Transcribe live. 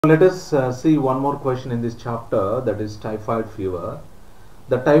Let us see one more question in this chapter, that is typhoid fever.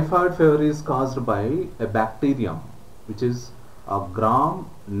 The typhoid fever is caused by a bacterium which is a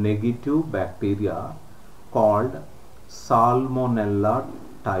gram-negative bacteria called Salmonella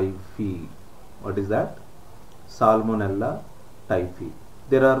typhi. What is that? Salmonella typhi.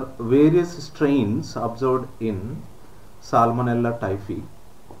 There are various strains observed in Salmonella typhi.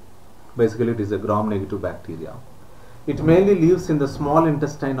 Basically, it is a gram-negative bacteria. It mainly lives in the small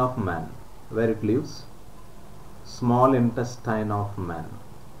intestine of man. Where it lives? Small intestine of man.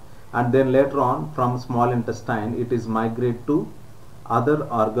 And then later on, from small intestine, it is migrate to other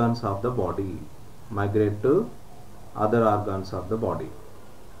organs of the body. Migrate to other organs of the body.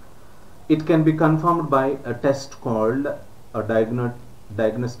 It can be confirmed by a test called a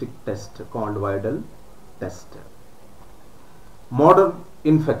diagnostic test called Vidal test. Mode of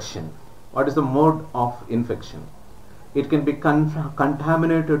infection. What is the mode of infection? It can be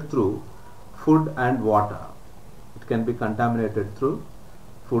contaminated through food and water. It can be contaminated through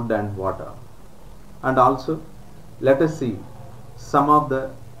food and water. And also, let us see some of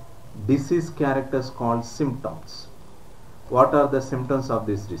the disease characters called symptoms. What are the symptoms of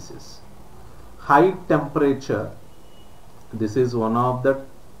this disease? High temperature. This is one of the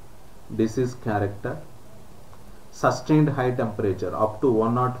disease character. Sustained high temperature up to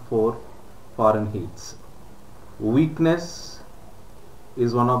 104 Fahrenheit. Weakness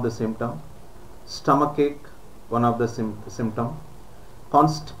is one of the symptom. Stomachache, one of the symptom.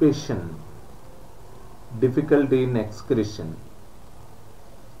 Constipation, difficulty in excretion,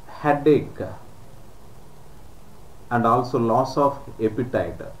 headache, and also loss of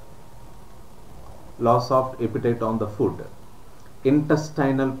appetite. Loss of appetite on the food.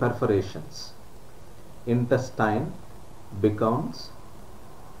 Intestinal perforations. Intestine becomes,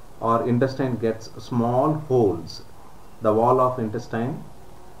 or intestine gets small holes. The wall of intestine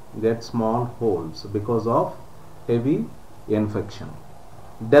gets small holes because of heavy infection.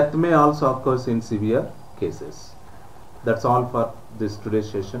 Death may also occur in severe cases. That's all for this today's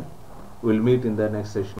session. We'll meet in the next session.